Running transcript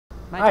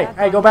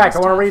Hey, go back. I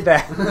want to read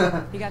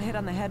that. He got hit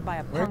on the head by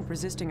a punk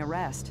resisting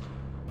arrest.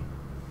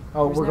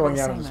 Oh, we're going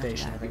down to the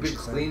station. You've been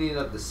cleaning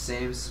up the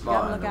same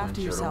spot look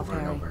after yourself, over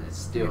and Harry. over, and it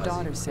still Your hasn't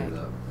daughter's even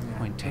cleared sake. up.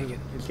 Point taken.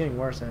 It's getting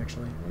worse,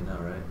 actually. I know,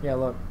 right? Yeah,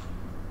 look.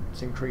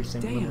 It's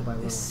increasing little by Damn,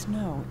 little. this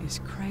snow is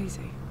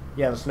crazy.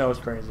 Yeah, the snow is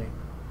crazy.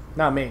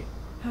 Not me.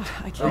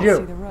 I can't you.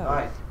 see the road.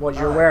 Alright. What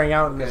you're Alright. wearing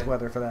out in this Okay.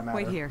 weather, for that matter.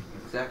 Wait here.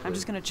 Exactly. I'm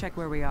just gonna check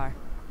where we are.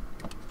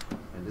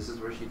 And this is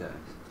where she dies.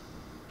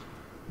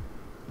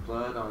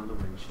 Blood on the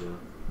windshield.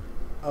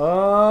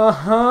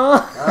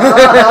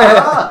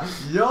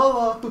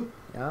 YOLO!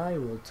 I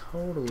will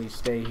totally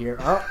stay here.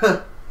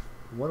 Oh,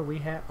 what do we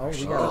have? Oh,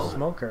 we got a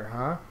smoker,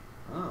 huh?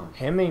 Oh.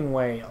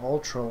 Hemingway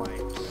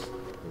Ultralight.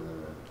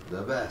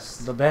 The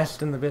best. The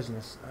best in the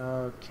business.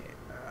 Okay.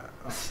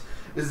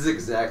 This is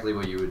exactly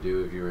what you would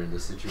do if you were in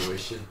this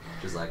situation.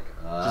 Just like,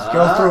 Just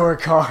go through her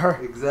car.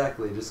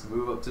 Exactly, just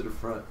move up to the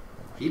front.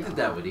 He did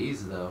that with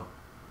ease, though.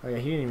 Oh yeah,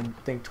 he didn't even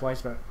think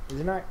twice about it. Is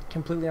it not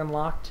completely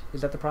unlocked?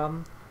 Is that the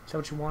problem? Is that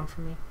what you want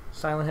from me?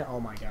 Silent hit? Oh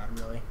my god,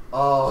 really?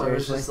 Oh,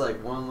 Seriously? it was just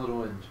like one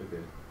little inch.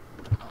 Okay.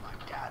 Oh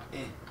my god.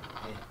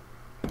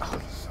 Oh,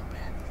 this is so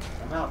bad.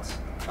 I'm out.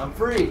 I'm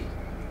free.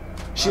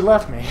 She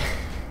left me.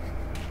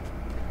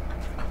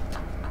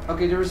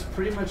 Okay, there was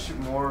pretty much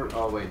more.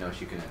 Oh wait, no,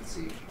 she couldn't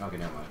see. Okay,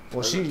 never mind.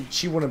 Well, she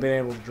wouldn't have been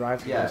able to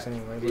drive through Yeah. this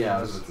anyway. Look Yeah, at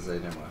I was this. about to say,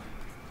 never mind.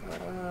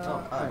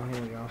 Oh,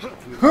 here we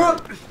go.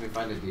 We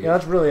find a deer. Yeah,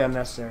 that's really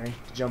unnecessary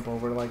to jump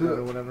over like that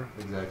or whatever.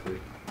 Exactly.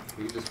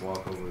 You can just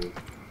walk over it.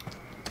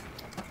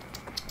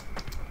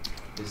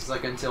 This is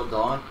like Until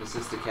Dawn. Is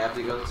this the cabin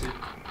to go to?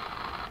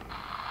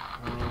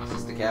 Is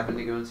this the cabin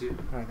to go to?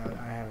 I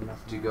have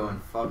enough. To go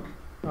and fuck?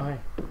 Oh, hey.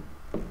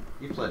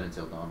 You played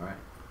Until Dawn, right?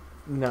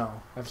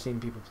 No, I've seen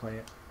people play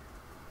it.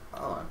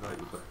 Oh, I thought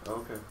you played.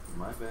 Okay,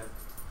 my bad.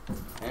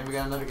 And we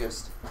got another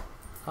guest.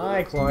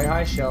 Hi, Chloe.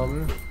 Hi,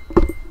 Sheldon.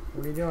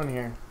 What are you doing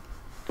here?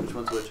 Which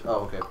one's which?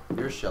 Oh, okay.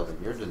 You're Sheldon.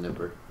 You're the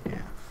nipper.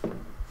 Yeah.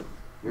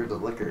 You're the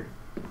liquor.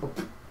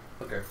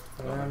 Okay.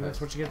 That's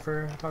what you get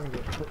for talking to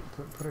her.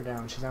 Put her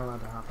down. She's not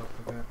allowed to hop up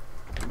like that.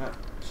 I'm not.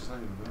 She's not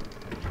even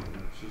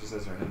moving. She just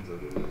has her hands up.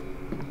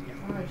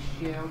 Hi,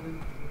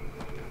 Sheldon.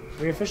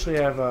 We officially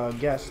have a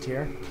guest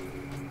here.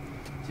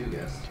 2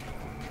 guests.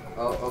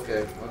 Oh,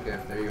 okay. Okay,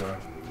 there you are.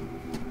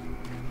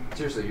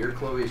 Seriously, your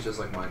Chloe is just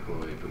like my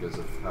Chloe because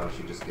of how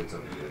she just gets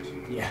up and gets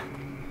you. Yeah.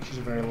 She's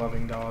a very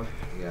loving dog.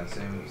 Yeah,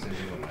 same thing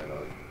with my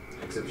dog.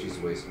 Except she's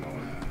way smaller.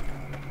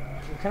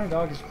 What kind of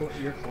dog is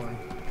your Chloe?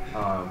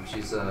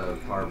 She's a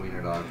part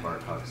wiener dog,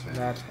 part cox fan.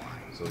 That's why.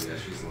 So yeah,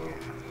 she's little.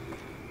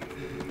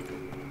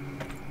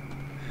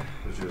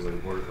 What's yours, like a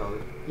border collie?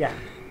 Yeah.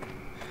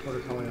 Border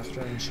Collie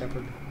Australian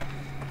Shepherd.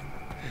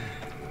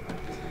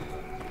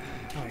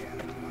 Oh yeah,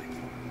 that's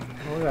delightful.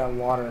 Oh, look at that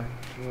water.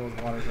 Little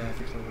water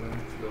graphics over there.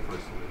 Go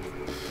first.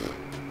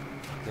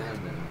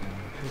 Damn, man.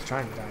 He's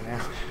trying to die now.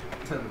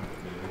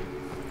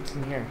 What's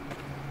in here?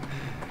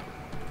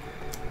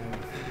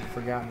 I've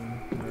forgotten.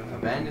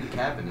 Abandoned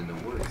cabin in the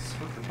woods.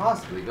 What could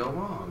possibly go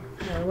wrong?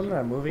 Yeah, wasn't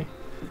that a movie?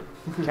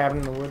 Cabin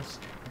in the Woods?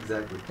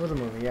 Exactly. It was a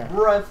movie, yeah.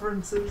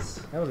 References.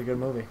 That was a good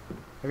movie.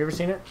 Have you ever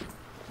seen it?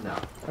 No.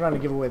 I'm not gonna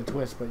give away the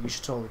twist, but you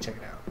should totally check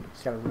it out.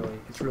 It's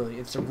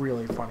a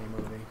really funny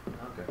movie.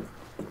 Okay.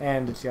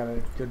 And it's got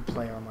a good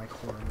play on like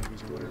horror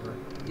movies or whatever.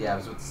 Yeah, I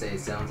was about to say it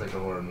sounds like a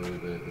horror movie,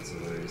 but it's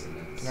hilarious and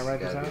it's Can I write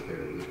this gotta out? be a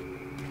parody.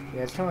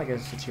 Yeah, it's kind of like a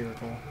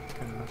satirical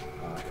kind of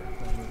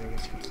movie, I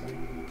guess you could say.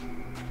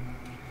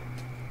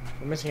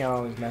 We're missing out on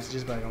all these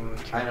messages, but I don't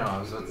really care. I know, I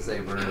was about to say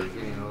we're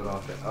getting a little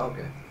off there. Oh,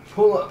 okay.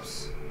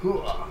 Pull-ups.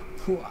 Hoo-ah.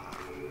 Hoo-ah.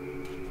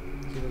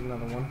 See, there's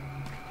another one.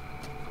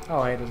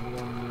 Oh, hey, there's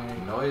one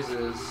right,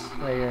 Noises.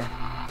 right here.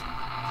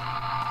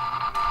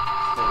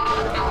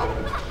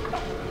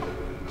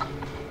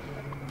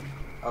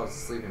 Oh, it's a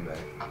sleeping bag.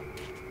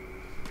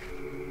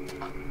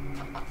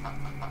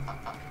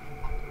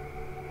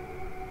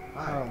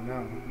 Hi. Oh,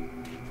 no.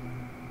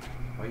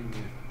 Why you need?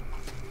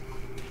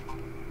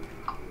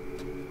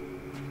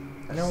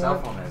 That You know cell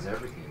what? phone has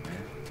everything,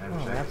 man. I Oh,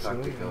 wish I could talk to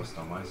absolutely. Ghost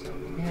on my cell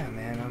phone. Yeah,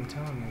 man, I'm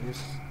telling you,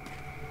 this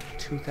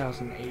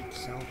 2008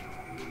 cell phone.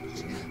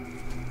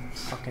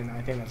 Fucking,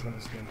 I think that's when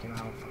this game came out.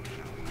 I don't fucking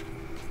know.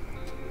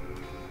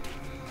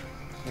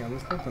 Yeah,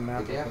 let's go to the map.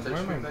 Did they have Where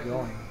am touchscreen I back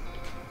going?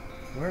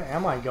 Where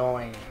am I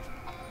going?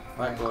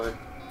 Hi, Chloe.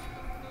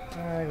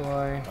 Hi,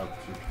 Chloe. Oh,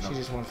 shoot. She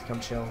just wants to come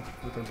chill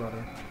with her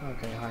brother.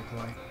 Okay, hi,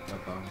 Chloe. No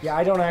problems. Yeah,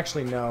 I don't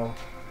actually know.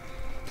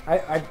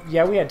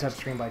 Yeah, we had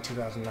touchscreen by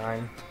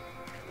 2009.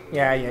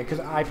 Yeah, because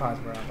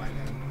iPods were out by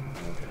then.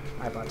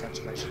 Okay. iPod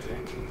touches, I should say.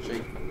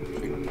 Shake.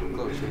 Shake.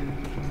 Chloe, shake.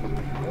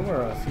 There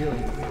were a few.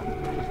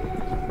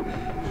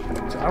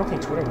 So I don't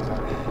think Twitter was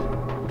out yet.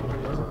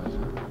 Was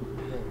it?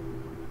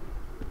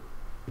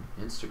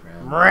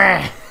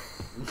 Instagram.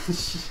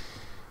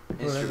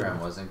 Instagram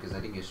wasn't, because I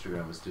think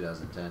Instagram was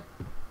 2010.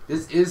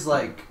 This is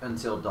like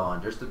Until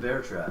Dawn. There's the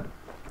bear trap.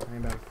 I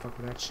ain't about to fuck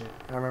with that shit.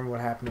 I remember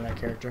what happened to that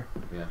character.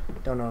 Yeah.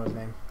 Don't know his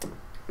name.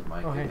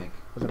 Mike, Oh, I hey. think.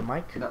 Was it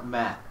Mike? No,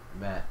 Matt.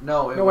 Matt.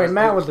 No, it No, wait, was,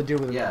 Matt it, was the dude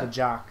with yeah. the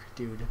jock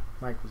dude.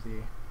 Mike was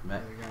the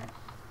Matt. other guy.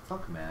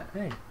 Fuck Matt.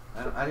 Hey,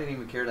 I didn't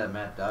even care that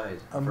Matt died.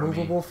 A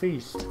movable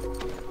feast.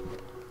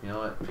 You know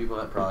what? People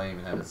that probably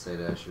even had to say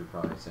that. I should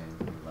probably say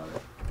anything about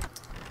it.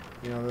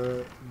 You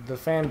know, the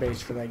fan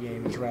base for that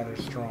game is rather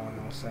strong,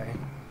 I'll say.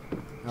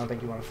 I don't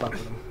think you want to fuck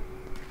with them.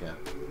 Yeah.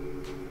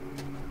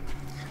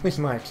 At least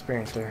in my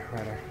experience, they're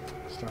rather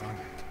strong.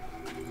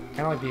 Kind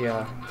of like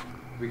the,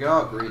 We can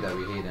all agree that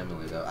we hate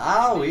Emily, though.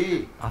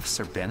 Owie!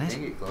 Officer Bennett?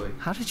 Dang it, Chloe.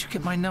 How did you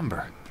get my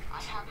number? I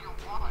have your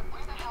wallet.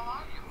 Where the hell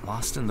are you?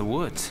 Lost in the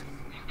woods.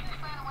 You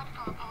just ran away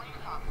from a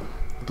police officer.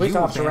 the police You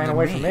officer ran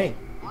away from abandoned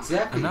me.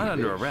 Exactly. I'm not you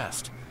under bitch.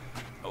 arrest.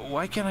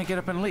 Why can't I get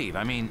up and leave?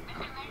 I mean,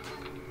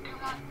 Do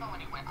not go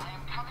anywhere. I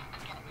am coming to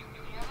get you.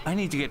 You hear me? I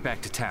need to get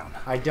back to town.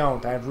 I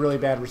don't. I have really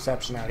bad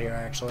reception out here,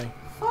 actually.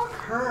 Fuck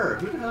her.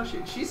 Who the hell is she?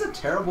 She's a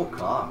terrible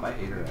cop. I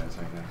hate her ass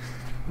right now.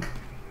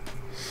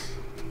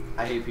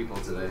 I hate people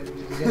today.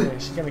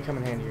 She's gonna come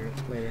in handy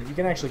later. You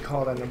can actually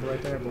call that number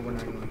right there, but we're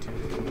not going to.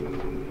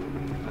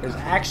 There's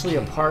actually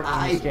a part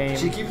in this game.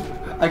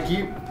 I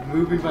keep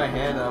moving my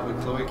hand up, and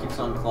Chloe keeps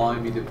on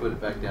clawing me to put it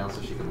back down so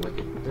she can lick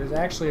it. There's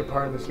actually a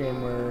part in this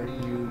game where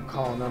you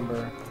call a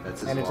number,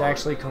 That's his and it's wallet.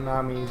 actually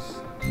Konami's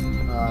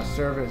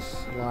service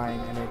line,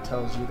 and it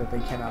tells you that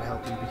they cannot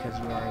help you because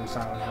you are in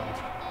Silent Hill.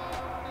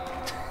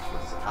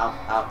 Ow,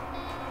 ow.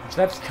 Which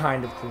that's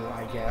kind of cool,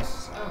 I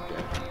guess.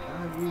 Okay.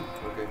 Okay.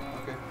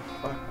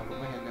 Fine. I'll put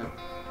my hand down.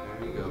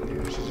 There you go.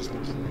 Yeah, she's just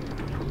gonna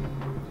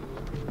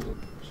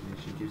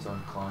She keeps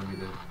on calling me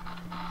to.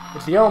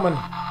 It's the Omen.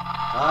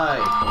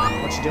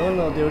 Hi. What you doing,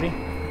 little duty?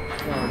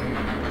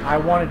 I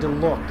wanted to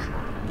look.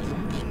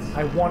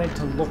 I wanted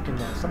to look in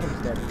there.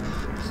 Someone's dead.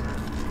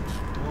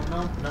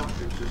 Well, no.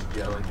 It's just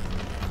jelly.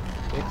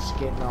 It's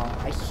getting all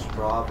icy.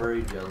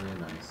 Strawberry jelly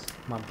and ice.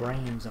 My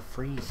brains are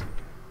freezing.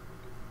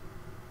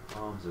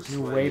 Arms are New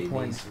sweaty.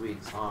 waypoint. These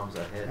weeks. Arms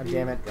are heavy. God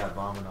damn it. Got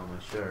vomit on my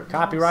shirt.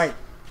 Copyright.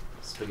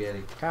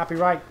 Spaghetti.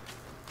 Copyright.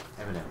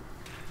 Eminem.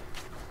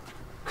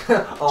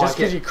 Just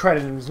because you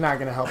credit him is not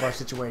going to help our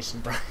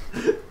situation, bro.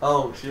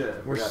 Oh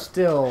shit. We're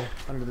still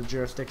under the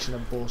jurisdiction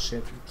of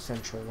bullshit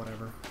central,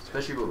 whatever.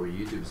 Especially what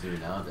YouTube's doing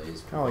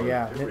nowadays. Oh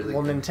yeah. They're really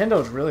Well, good.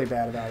 Nintendo's really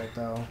bad about it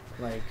though.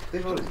 Like,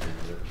 They've always been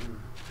good.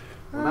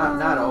 Well,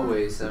 not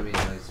always. I mean,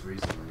 like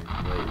recently,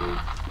 lately.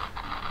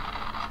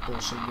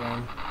 bullshit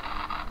game.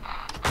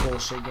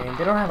 Bullshit game.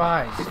 They don't have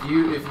eyes. If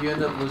you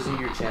end up losing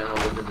your channel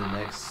within the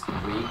next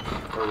week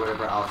or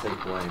whatever, I'll take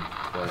blame.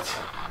 But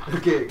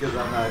okay, because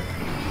I'm not.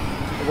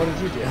 What did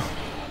you do?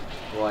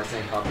 Well, I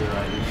sang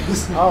copyright.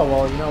 Oh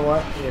well, you know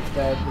what? If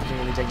that was going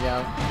to be taken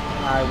out,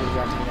 I would have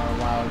got taken out a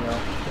while ago.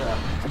 Yeah.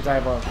 Since I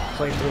have a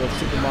playthrough of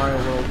Super Mario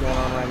World going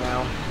on right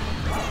now.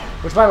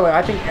 Which, by the way,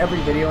 I think every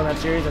video in that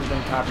series has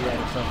been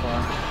copyrighted so far.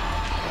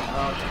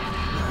 But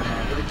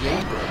the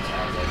game breaks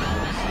out like the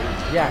whole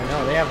series. Yeah, I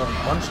know. They have a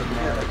bunch of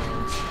Mario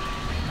games.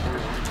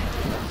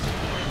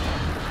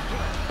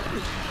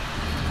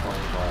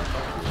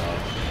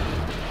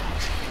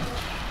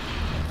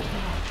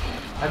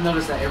 I've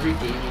noticed that every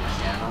gaming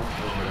channel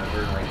or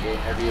whatever, like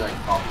every like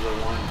popular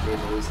one, they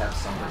always have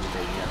somebody that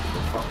you have to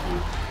go fuck you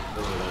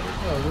or whatever.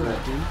 Oh, really,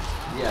 dude?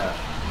 Yeah.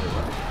 Wait,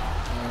 what?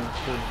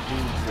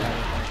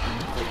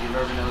 Like you've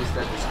ever noticed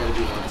that there's gotta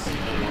be one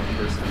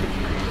person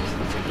who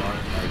uses the gun,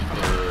 like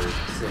for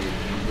say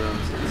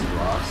Ingrams it's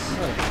Ross,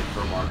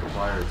 for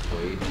Markiplier it's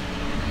Wade.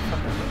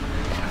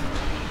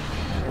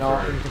 In all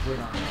incomplete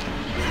honesty.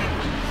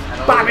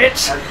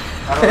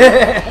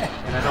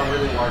 And I don't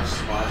really watch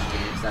Smosh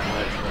games that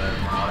much, but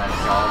what I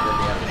saw that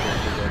they have a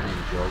character there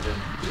named Joven.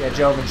 Yeah,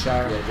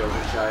 Jovenshire. Yeah,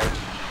 Jovenshire.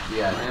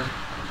 Yeah, him.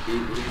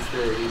 He's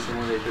the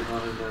one they took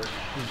on in the.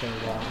 He's the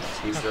Ross.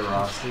 He's the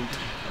Ross. Sweet.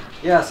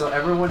 Yeah, so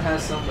everyone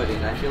has somebody,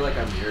 and I feel like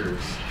I'm yours.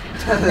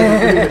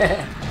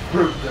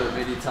 For the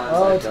many times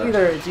Oh, I've it's done.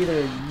 either you or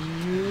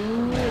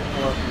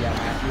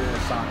Matthew or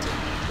Santi.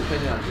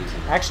 Depending on who's.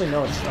 Actually,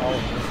 no, it's just all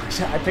of them.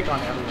 I pick on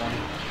everyone,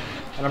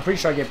 and I'm pretty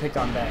sure I get picked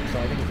on back, so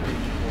I think it's pretty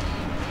equal.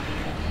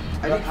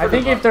 I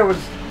think if there was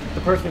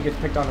the person who gets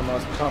picked on the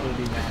most, would probably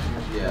be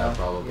Matthew. Yeah,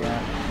 probably.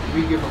 Yeah.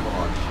 We give him a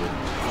lot of shit.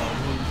 Well,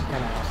 he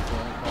kind of asked for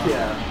it. But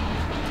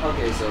Yeah.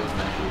 Okay, so it's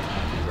Matthew.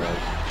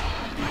 Right.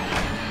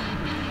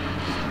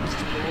 It's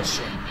just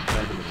bullshit.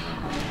 I'm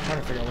trying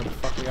to figure out what the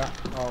fuck we got.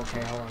 Oh,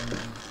 okay, hold on.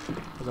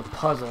 There's a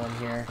puzzle in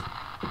here.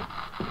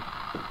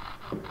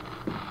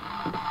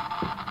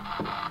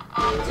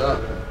 What's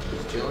up?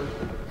 Just chilling?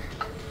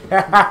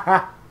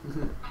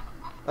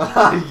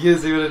 You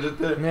see what I did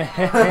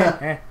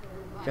there?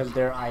 Because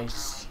they're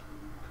ice.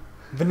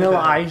 Vanilla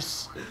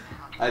ice.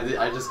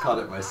 I just caught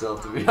it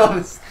myself, to be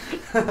honest.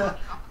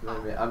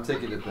 I'm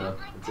taking it though.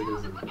 I'm taking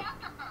this.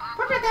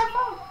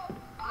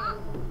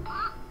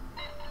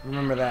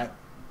 Remember that.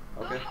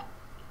 Okay.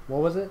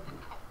 What was it?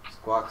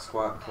 Squawk,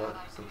 squawk, cluck,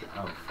 something.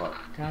 Oh fuck.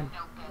 God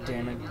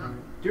damn it.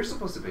 You're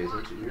supposed to pay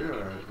attention. You're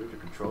the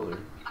controller.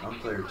 I'm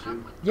player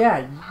 2.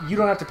 Yeah, you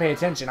don't have to pay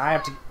attention.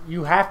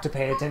 You have to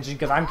pay attention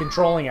because I'm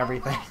controlling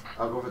everything.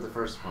 I'll go for the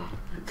first one.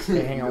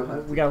 Okay, hang You don't on.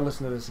 have We to. gotta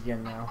listen to this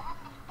again now.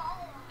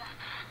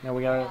 Now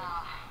we gotta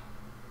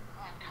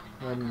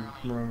go ahead and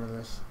remember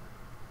this.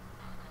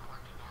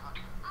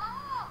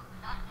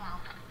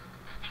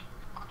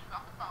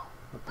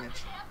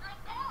 bitch.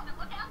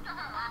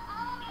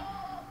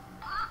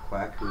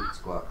 Quack, hoot,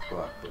 squawk,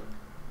 squawk.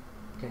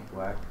 Okay.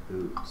 Quack,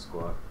 hoot,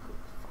 squawk.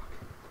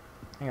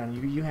 Hang on,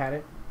 you had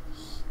it.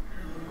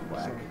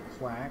 Quack. So,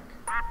 quack.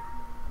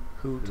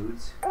 Hoot. Hoot.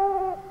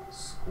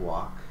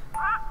 Squawk.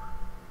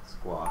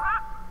 Squawk.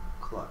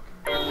 Cluck.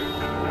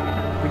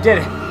 We did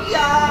it!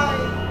 Yay!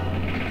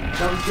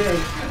 Okay.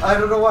 I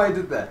don't know why I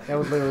did that. That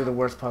was literally the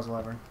worst puzzle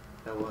ever.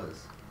 That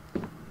was.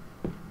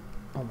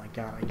 Oh my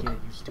god, I get it,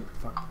 you stupid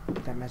fuck.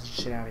 Get that message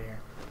shit out of here.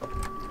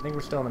 I think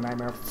we're still in the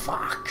nightmare.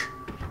 Fuck!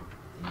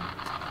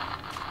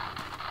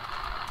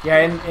 Yeah,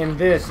 in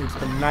this, it's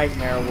the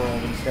nightmare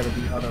world instead of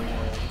the other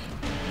world.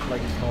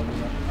 Like it's called the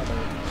other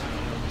world.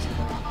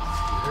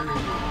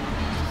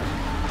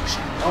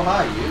 Oh,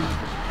 hi, you.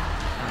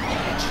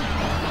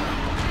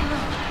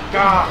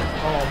 God!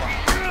 Oh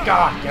my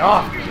god, get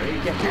off me!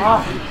 Get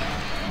off me!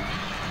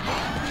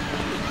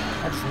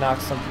 I just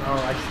knocked something. Oh,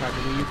 I just knocked a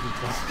leaf.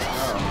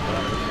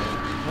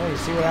 Oh, you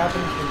see what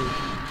happens when you...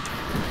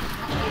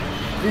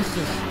 This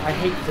is... I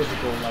hate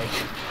physical, like...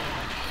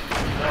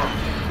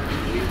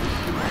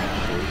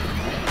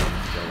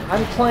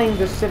 I'm playing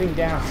this sitting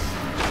down.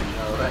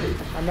 Alright.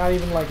 I'm not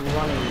even, like,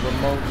 running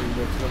remotely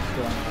with what's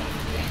going on.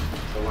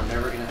 So we're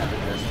never gonna have a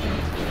destiny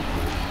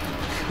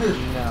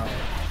together. No.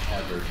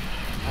 Ever.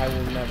 I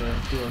will never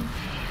do a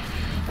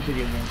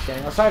video game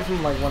thing. Aside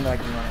from, like, one that I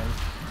can run in.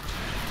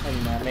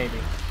 And maybe.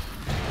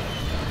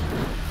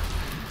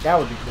 That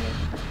would be cool.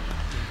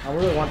 I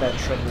really want that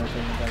treadmill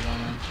thing that I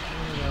want on.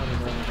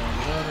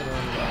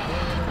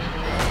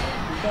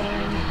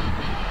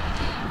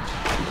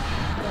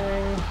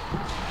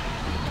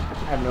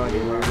 I have no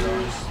idea where I'm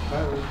going.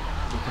 To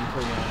be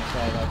completely honest, I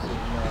have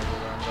absolutely no idea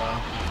where I'm going.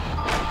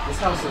 This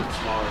house looks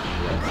smaller than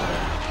the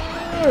outside.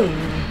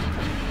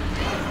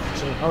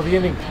 Oh, the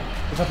ending.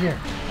 It's up here.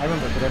 I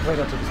remember, because I played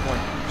up to this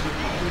point.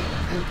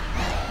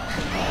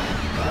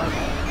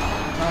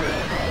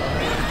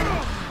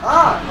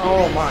 Ah!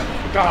 Oh my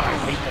god, I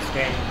hate this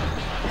game.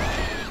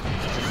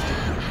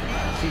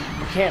 See,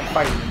 you can't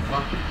fight me.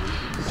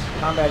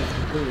 Combat is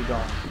completely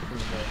gone.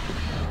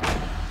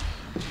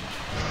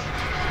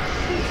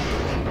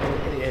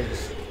 It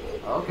is.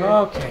 Okay.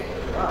 Okay.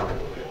 Wow.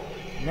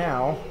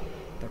 Now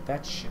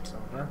that shit's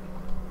over.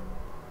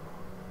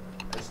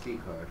 SD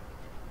card.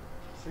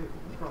 Save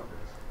in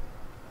progress.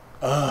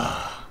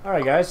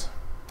 Alright, guys.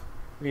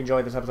 If you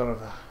enjoyed this episode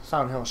of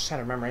Silent Hill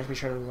Shattered Memories, be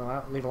sure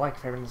to leave a like,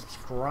 favorite, and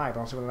subscribe.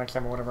 I'll see you the next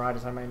time or whatever I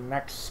decide my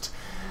next.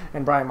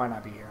 And Brian might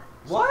not be here.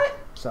 What?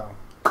 So,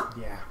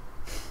 yeah.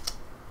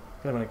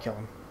 I'm gonna kill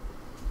him.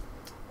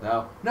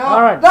 No. No.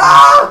 Alright.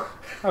 No!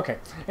 Okay.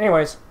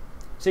 Anyways,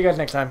 see you guys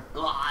next time.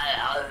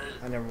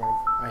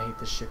 I hate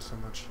this shit so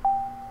much.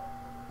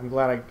 I'm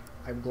glad I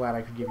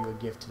could give you a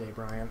gift today,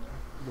 Bryant.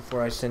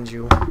 Before I send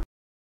you.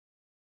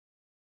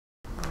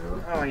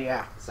 Really? Oh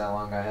yeah. Is that how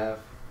long I have?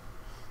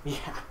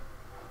 Yeah.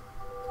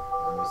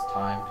 It was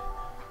timed.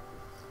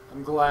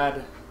 I'm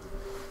glad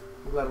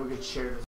we could share this.